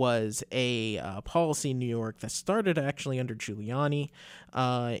was a policy in New York that started actually under Giuliani,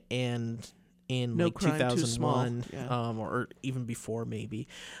 and in no like crime 2001, or even before maybe.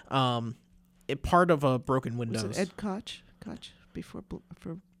 Part of a broken windows. Was it Ed Koch? Before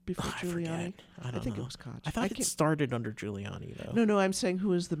Giuliani? I think it was Koch. I thought it started under Giuliani, though. No, I'm saying who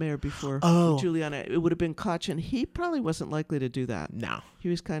was the mayor before Giuliani. It would have been Koch, and he probably wasn't likely to do that. No. He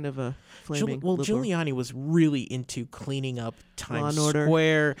was kind of a flaming liberal. Giuliani was really into cleaning up Times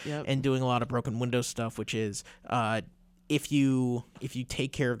Square and doing a lot of broken window stuff, which is if you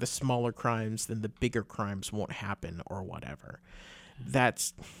take care of the smaller crimes, then the bigger crimes won't happen or whatever.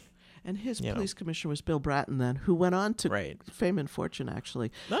 That's... And his police commissioner was Bill Bratton then, who went on to fame and fortune,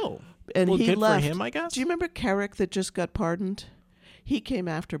 actually. No. And he good left. For him, I guess. Do you remember Carrick that just got pardoned? He came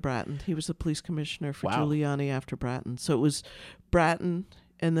after Bratton. He was the police commissioner for Giuliani after Bratton. So it was Bratton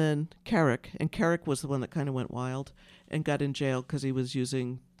and then Carrick. And Carrick was the one that kind of went wild and got in jail because he was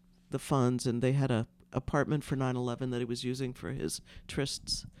using the funds, and they had a apartment for 9/11 that he was using for his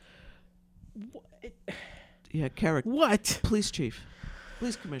trysts. Yeah, Carrick. What? Police chief.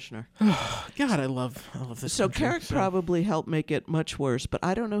 Police commissioner. God, I love this. So Carrick probably helped make it much worse, but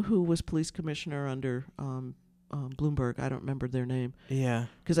I don't know who was police commissioner under Bloomberg. I don't remember their name. Yeah.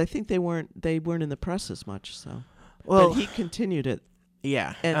 Because I think they weren't in the press as much. So, Well, but he continued it.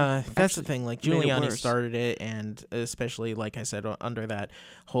 Yeah, And that's the actually thing. Like made it Giuliani worse. started it, and especially, like I said, under that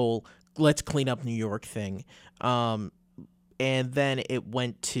whole "let's clean up New York" thing, and then it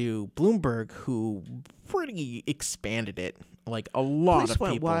went to Bloomberg, who pretty expanded it. Like a lot Police of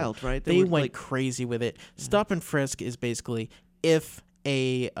went people, wild, right? They were, went like, crazy with it. Stop and frisk is basically if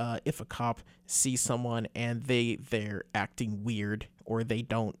a cop sees someone and they're acting weird, or they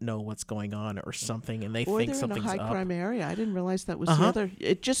don't know what's going on or something, and they or think they're in a something's high up. crime area. I didn't realize that was Uh-huh. the other.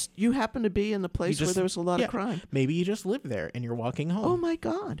 It just you happen to be in the place where just- there was a lot yeah. of crime. Maybe you just live there and you're walking home. Oh my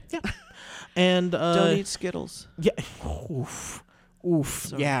God! Yeah. And Don't eat Skittles. Yeah. Oof.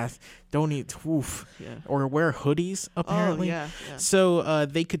 Sorry. Yeah. Don't eat. Oof. Yeah. Or wear hoodies, apparently. Oh yeah. So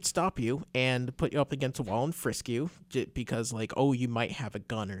they could stop you and put you up against a wall and frisk you because, like, oh, you might have a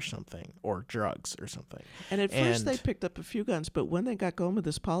gun or something, or drugs or something. And at first they picked up a few guns, but when they got going with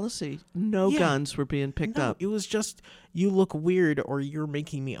this policy, no guns were being picked No, up. it was just, you look weird or you're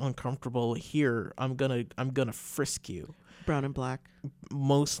making me uncomfortable. Here, I'm gonna frisk you. Brown and black.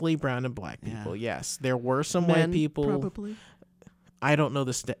 Mostly brown and black Yeah. people. Yes, there were some Men, white people. probably. I don't know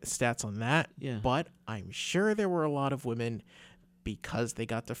the stats on that, Yeah. but I'm sure there were a lot of women because they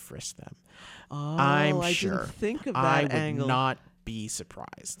got to frisk them. Oh, I'm I sure. didn't think of that I would angle. not be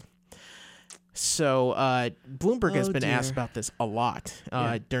surprised. So Bloomberg has Oh, been asked dear. about this a lot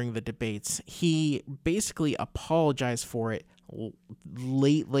Yeah. during the debates. He basically apologized for it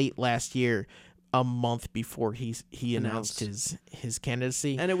late last year, a month before he announced his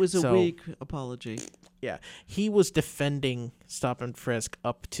candidacy. And it was a So, weak apology. Yeah, he was defending stop and frisk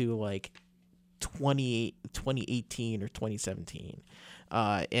up to like 2018 or 2017,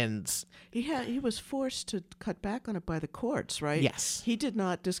 and He was forced to cut back on it by the courts, right? Yes. He did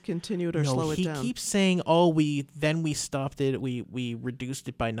not discontinue it or no, slow it he down. keeps saying, "Oh, we stopped it. We reduced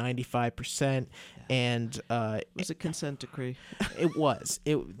it by 95%," and It was a consent decree. it was.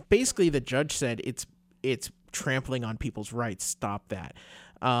 It basically, the judge said it's trampling on people's rights. Stop that.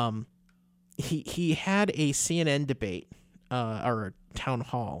 He had a CNN debate or a town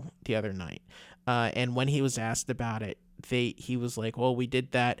hall the other night, and when he was asked about it, he was like, "Well, we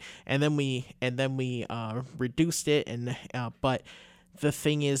did that, and then we reduced it, and but the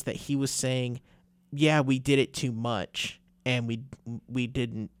thing is that he was saying, yeah, we did it too much, and we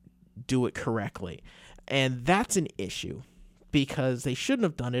didn't do it correctly, and that's an issue because they shouldn't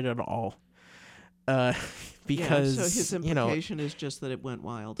have done it at all." Because so his you know, implication is just that it went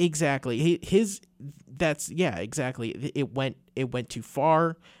wild. exactly. Exactly. It went too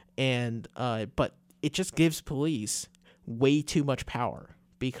far, and but it just gives police way too much power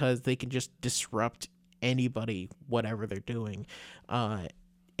because they can just disrupt anybody, whatever they're doing, and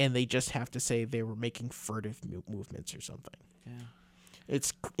they just have to say they were making furtive movements or something. Yeah.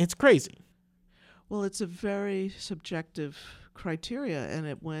 It's crazy. Well, it's a very subjective criteria, and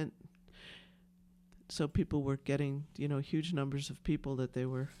it went. So people were getting, huge numbers of people that they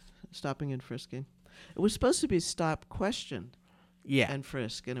were stopping and frisking. It was supposed to be stop, question, Yeah. and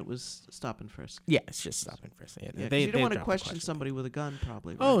frisk, and it was stop and frisk. Yeah, it's just stop and frisk. Yeah, Yeah, 'cause they you don't want to dropped the question somebody with a gun,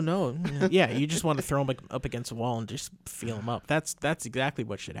 probably. Right? Oh no! Yeah, you just want to throw him up against a wall and just feel him up. That's exactly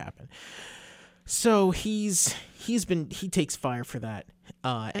what should happen. So he takes fire for that,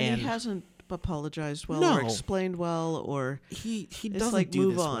 and he hasn't apologized well No. or explained well, or he it's doesn't like do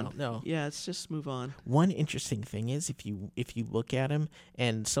move this on. well. No. Yeah, it's just move on. One interesting thing is if you look at him,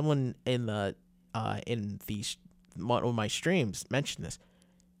 and someone in one of my streams mentioned this,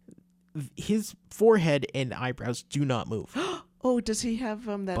 his forehead and eyebrows do not move. Oh, does he have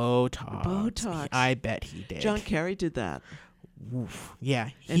that Botox. Botox? I bet he did. John Kerry did that, Oof.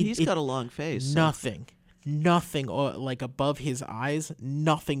 Yeah, and he's got a long face. so- Nothing or like above his eyes,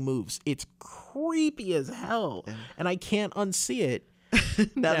 nothing moves. It's creepy as hell, and I can't unsee it.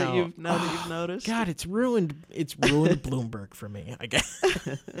 now that No. you've noticed. God, it's ruined Bloomberg for me, I guess.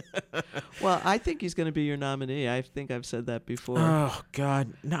 Well, I think he's going to be your nominee. I think I've said that before. Oh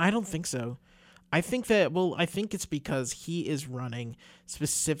God, no, I don't think so. I think it's because he is running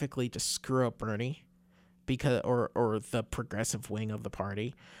specifically to screw up Bernie, because or the progressive wing of the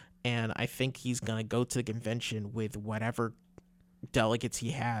party. And I think he's going to go to the convention with whatever delegates he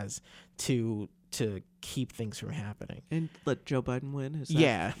has to keep things from happening. And let Joe Biden win. Is that,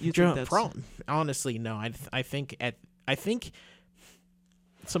 Yeah, you Joe, think that's honestly, no. I think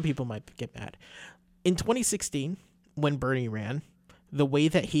some people might get mad. In 2016, when Bernie ran, the way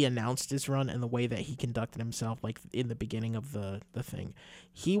that he announced his run and the way that he conducted himself, like in the beginning of the thing,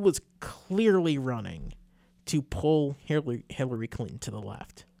 he was clearly running to pull Hillary Clinton to the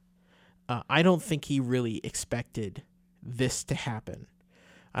left. I don't think he really expected this to happen.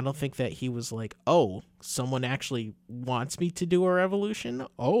 I don't think that he was like, oh, someone actually wants me to do a revolution?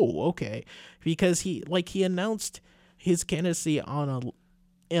 Oh, okay. Because he announced his candidacy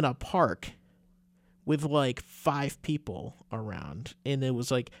in a park with like 5 people around, and it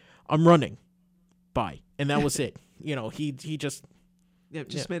was like, I'm running. Bye. And that was it. He just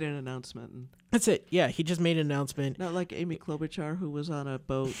made an announcement. And that's it. Yeah, he just made an announcement. not like Amy Klobuchar, who was on a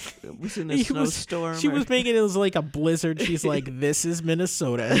boat, was in a snowstorm. She was making it was like a blizzard. She's like, this is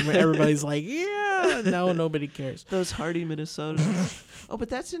Minnesota. And everybody's like, yeah. No, nobody cares. Those hardy Minnesotans. Oh, but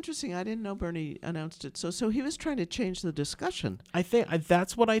that's interesting. I didn't know Bernie announced it. So he was trying to change the discussion. I think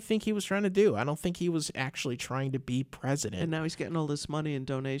that's what I think he was trying to do. I don't think he was actually trying to be president. And now he's getting all this money and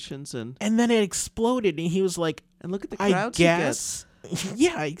donations. And then it exploded, and he was like, and look at the crowds he gets.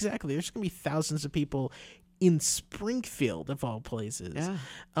 Yeah, exactly. There's going to be thousands of people in Springfield, of all places. Yeah.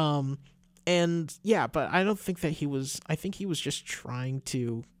 But I don't think that I think he was just trying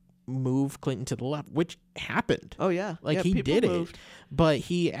to move Clinton to the left, which happened. Oh, yeah. He did moved. it. But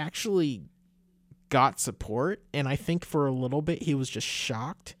he actually got support, and I think for a little bit he was just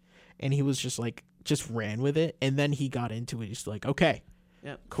shocked, and he was just ran with it, and then he got into it. He's like, okay.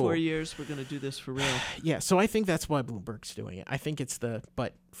 Yeah, cool. 4 years, we're going to do this for real. Yeah, so I think that's why Bloomberg's doing it. I think it's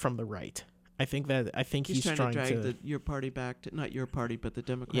but from the right. I think he's trying to drag your party back to, not your party, but the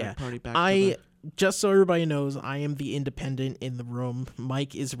Democratic Party back to just so everybody knows, I am the independent in the room.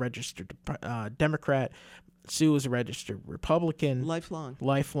 Mike is registered Democrat. Sue is a registered Republican.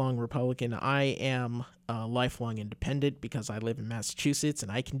 Lifelong Republican. I am a lifelong independent because I live in Massachusetts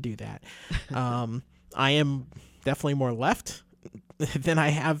and I can do that. I am definitely more left than I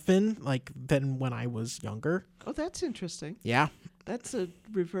have been, than when I was younger. Oh, that's interesting. Yeah. That's a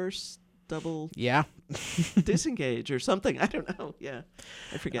reverse double disengage or something. I don't know. Yeah.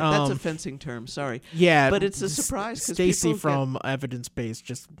 I forget. That's a fencing term. Sorry. Yeah. But it's a surprise. Stacy from Evidence Base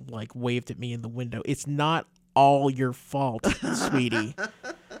just waved at me in the window. It's not all your fault, sweetie.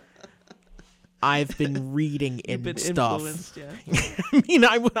 I've been reading You've been stuff. Influenced, yeah. I mean,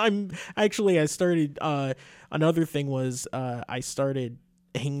 I started. Another thing was I started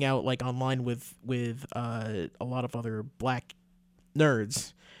hanging out online with a lot of other black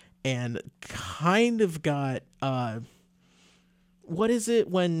nerds, and kind of got what is it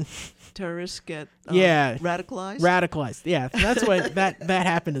when terrorists get radicalized? Radicalized, yeah. That's what that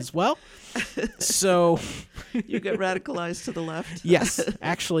happened as well. So you get radicalized to the left. Yes,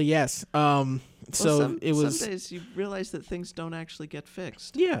 actually, yes. Some days you realize that things don't actually get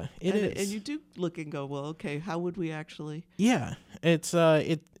fixed. Yeah, it is. And you do look and go, well, okay, how would we actually? Yeah, it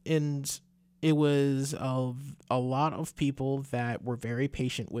was a lot of people that were very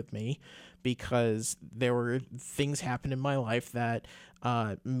patient with me because there were things happen in my life that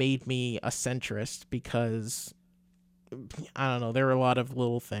made me a centrist because I don't know, there were a lot of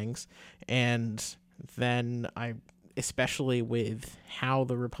little things, and then especially with how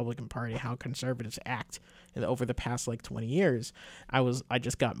the Republican Party, how conservatives act over the past 20 years, I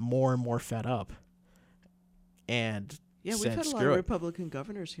just got more and more fed up. And we've had a lot of Republican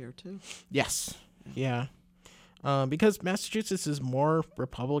governors here too. Yes. Yeah. Because Massachusetts is more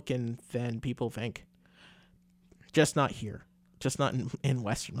Republican than people think. Just not here. Just not in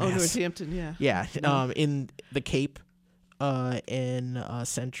Western Mass. Oh, Northampton, yeah. Yeah. No. In the Cape, in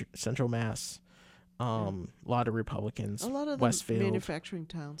Central Mass. A lot of Republicans. A lot of Westfield. the manufacturing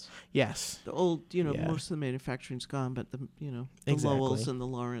towns. Yes. The old, most of the manufacturing's gone, but the Lowells and the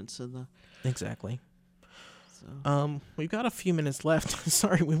Lawrence and the. Exactly. So. We've got a few minutes left.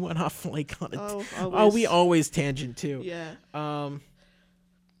 Sorry, we went off on we always tangent too. Yeah.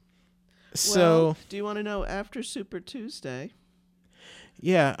 So. Do you want to know after Super Tuesday?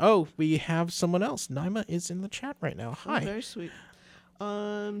 Yeah. Oh, we have someone else. Naima is in the chat right now. Hi. Oh, very sweet.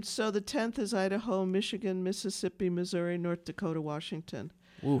 So the 10th is Idaho, Michigan, Mississippi, Missouri, North Dakota, Washington.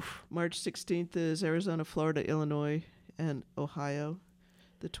 Oof. March 16th is Arizona, Florida, Illinois, and Ohio.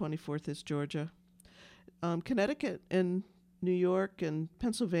 The 24th is Georgia. Connecticut and New York and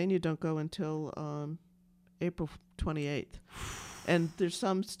Pennsylvania don't go until April 28th. And there's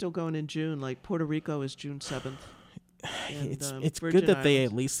some still going in June, like Puerto Rico is June 7th. And, it's good that they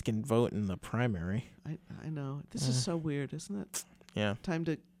at least can vote in the primary. I know. This is so weird, isn't it? Yeah. Time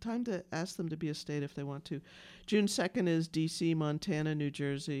to ask them to be a state if they want to. June 2nd is D.C., Montana, New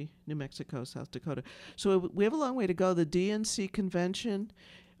Jersey, New Mexico, South Dakota. So we have a long way to go. The DNC convention,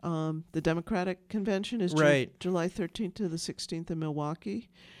 the Democratic convention is July 13th to the 16th in Milwaukee.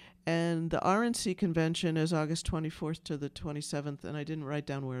 And the RNC convention is August 24th to the 27th, and I didn't write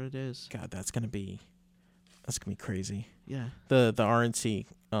down where it is. God, that's going to be That's gonna be crazy. Yeah. The RNC,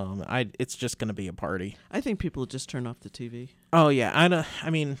 it's just gonna be a party. I think people will just turn off the TV. Oh yeah, I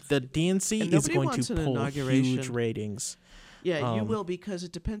mean the DNC And is nobody going wants to an pull inauguration. huge ratings. Yeah, you will, because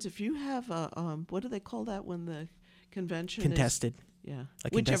it depends. If you have a what do they call that when the convention Contested. is, yeah, A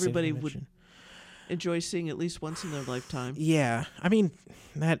which contested everybody convention. would enjoy seeing at least once in their lifetime. Yeah, I mean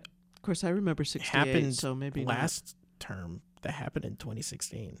that Of course, I remember '68, happened so maybe last term. That happened in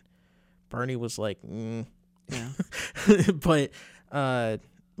 2016. Bernie was like, Yeah. but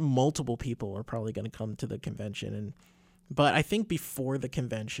multiple people are probably going to come to the convention, but I think before the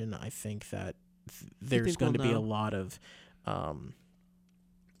convention, I think that there's going to be a lot of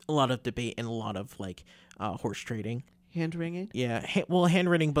debate and a lot of like horse trading, hand wringing. Yeah, hand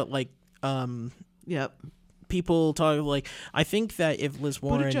wringing, but like Yep. people talk like I think that if Liz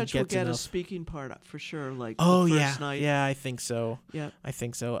Warren Buttigieg gets will get enough, a speaking part for sure. Like oh the yeah, first night. yeah, I think so. Yeah, I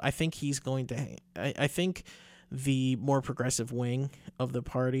think so. I think he's going to. I think the more progressive wing of the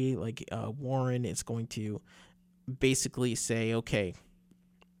party, like Warren, is going to basically say, okay,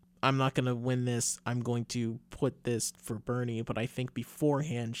 I'm not going to win this. I'm going to put this for Bernie. But I think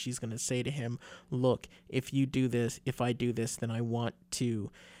beforehand, she's going to say to him, look, if you do this, if I do this, then I want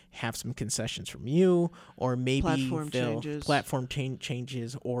to have some concessions from you, or maybe platform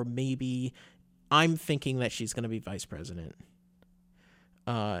changes, or maybe I'm thinking that she's going to be vice president,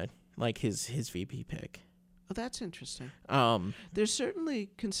 like his VP pick. Oh, that's interesting. They're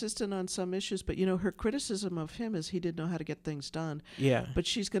certainly consistent on some issues, but her criticism of him is he didn't know how to get things done. Yeah. But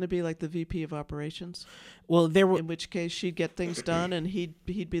she's going to be like the VP of operations. Well, in which case she'd get things done and he'd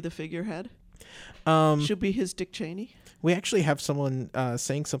be the figurehead. She'll be his Dick Cheney. We actually have someone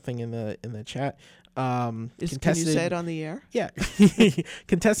saying something in the chat. Can you say it on the air? Yeah.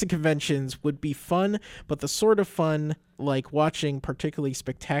 Contested conventions would be fun, but the sort of fun like watching particularly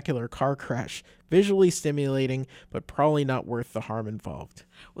spectacular car crash, visually stimulating, but probably not worth the harm involved.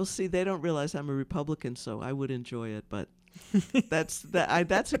 Well, see, they don't realize I'm a Republican, so I would enjoy it, but that's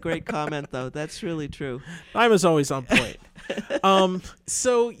a great comment, though. That's really true. I was always on point.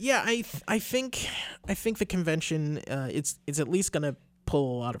 So yeah, I think the convention it's at least gonna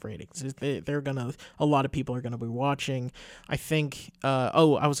pull a lot of ratings. A lot of people are gonna be watching. I think.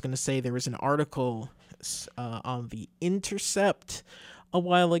 I was gonna say there was an article on The Intercept a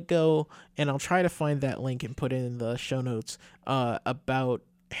while ago, and I'll try to find that link and put it in the show notes about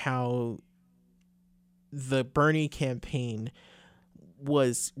how the Bernie campaign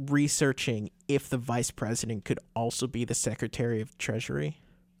was researching if the vice president could also be the Secretary of Treasury.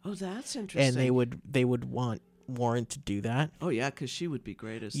 Oh, that's interesting. And they would want Warren to do that. Oh yeah, because she would be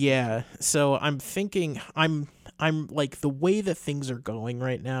greatest. Yeah. So I'm thinking I'm like the way that things are going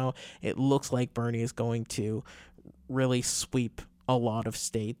right now, it looks like Bernie is going to really sweep a lot of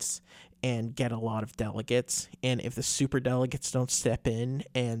states and get a lot of delegates. And if the super delegates don't step in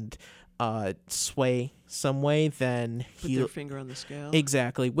and sway some way, then put their finger on the scale.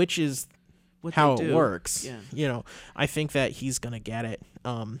 Exactly, which is how it works. Yeah. I think that he's gonna get it.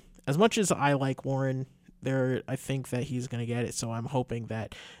 As much as I like Warren, I think that he's gonna get it. So I'm hoping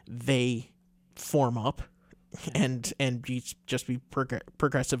that they form up and just be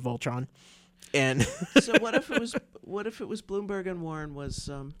progressive Voltron. And so what if it was Bloomberg and Warren was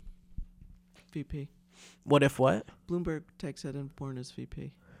VP? What if what? Bloomberg takes it and Warren is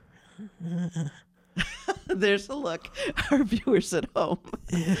VP. There's a look. Our viewers at home.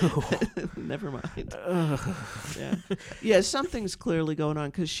 Never mind. Yeah, something's clearly going on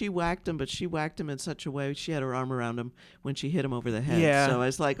because she whacked him, but she whacked him in such a way she had her arm around him when she hit him over the head. Yeah. So I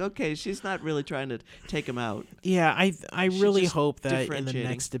was like, okay, she's not really trying to take him out. Yeah, I really hope that in the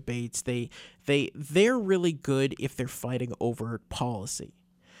next debates they're really good if they're fighting over policy.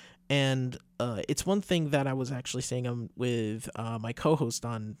 And it's one thing that I was actually saying with my co-host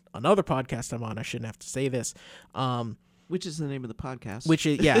on another podcast I'm on. I shouldn't have to say this. Which is the name of the podcast. Which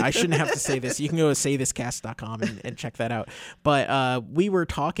is, yeah, I shouldn't have to say this. You can go to saythiscast.com and check that out. But we were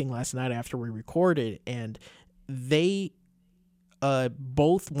talking last night after we recorded, and they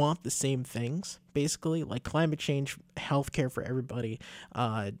both want the same things, basically, like climate change, healthcare for everybody,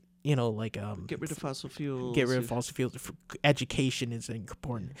 get rid of fossil fuels. Get rid of fossil fuels. Education is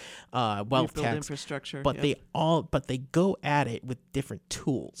important. Wealth tax, infrastructure. But they go at it with different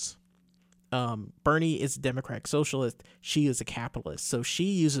tools. Bernie is a democratic socialist. She is a capitalist. So she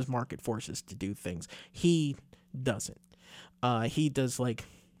uses market forces to do things. He doesn't. He does like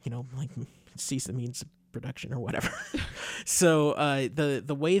cease the means of production or whatever. So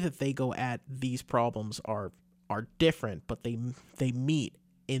the way that they go at these problems are different, but they meet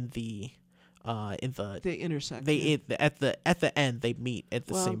in the in they intersect. At the end they meet at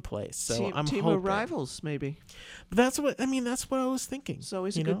the same place. So I'm team hoping. of rivals maybe. But that's what I was thinking. It's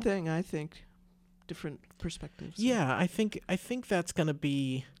always a good thing, I think. Different perspectives. Yeah, I think that's gonna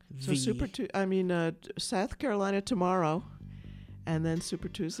be South Carolina tomorrow. And then Super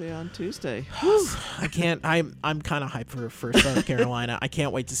Tuesday on Tuesday. I can't. I'm kind of hyped for South Carolina. I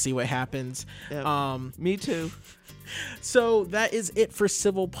can't wait to see what happens. Yep. Me too. So that is it for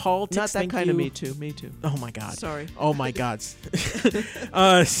Civil Politics. Not that kind of me too. Me too. Oh my God. Sorry. Oh my God.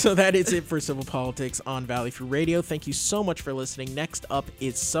 So that is it for Civil Politics on Valley Free Radio. Thank you so much for listening. Next up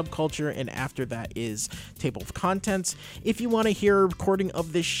is Subculture, and after that is Table of Contents. If you want to hear a recording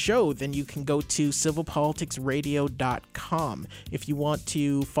of this show, then you can go to civilpoliticsradio.com. If you want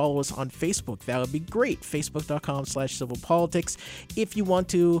to follow us on Facebook, that would be great. Facebook.com/civilpolitics. If you want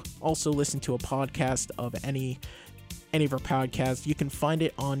to also listen to a podcast of any of our podcasts, you can find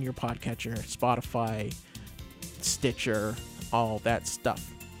it on your podcatcher, Spotify, Stitcher, all that stuff.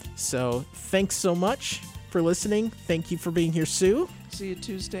 So thanks so much for listening. Thank you for being here, Sue. See you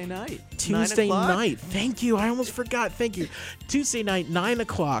Tuesday night. Tuesday night. Thank you. I almost forgot. Thank you. Tuesday night, 9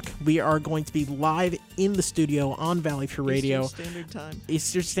 o'clock. We are going to be live in the studio on Valley Free Radio.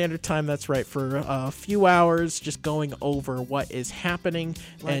 Eastern Standard Time. That's right. For a few hours, just going over what is happening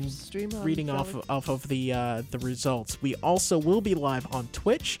and reading off of the results. We also will be live on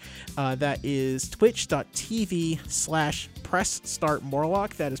Twitch. That is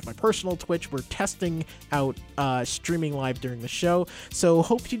twitch.tv/PressStartMorlock. That is my personal Twitch. We're testing out streaming live during the show. So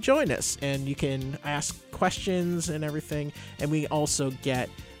hope you join us, and you can ask questions and everything. And we also get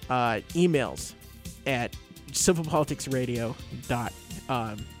emails at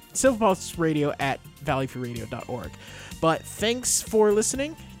civilpoliticsradio@valleyfreeradio.org. But thanks for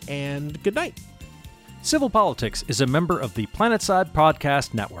listening, and good night. Civil Politics is a member of the Planetside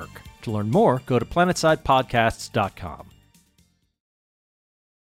Podcast Network. To learn more, go to planetsidepodcasts.com.